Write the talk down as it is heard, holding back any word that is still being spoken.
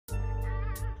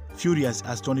Furious,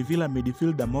 Aston Villa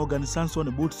midfielder Morgan Sanson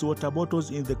boots water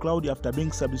bottles in the crowd after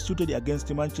being substituted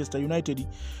against Manchester United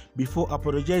before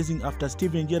apologizing after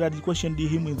Steven Gerrard questioned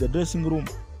him in the dressing room.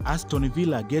 Aston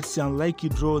Villa gets an unlucky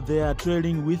draw. They are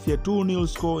trailing with a 2-0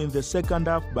 score in the second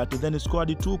half, but then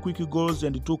scored 2 quick goals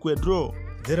and took a draw.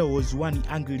 There was one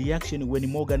angry reaction when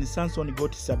Morgan Sanson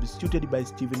got substituted by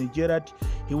Steven Gerrard.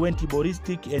 He went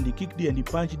ballistic and kicked and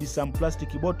punched some plastic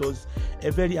bottles.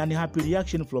 A very unhappy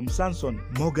reaction from Sanson.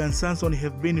 Morgan Sanson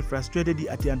have been frustrated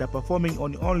at underperforming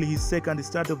on only his second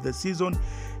start of the season,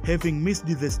 having missed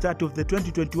the start of the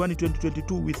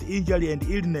 2021-2022 with injury and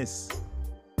illness.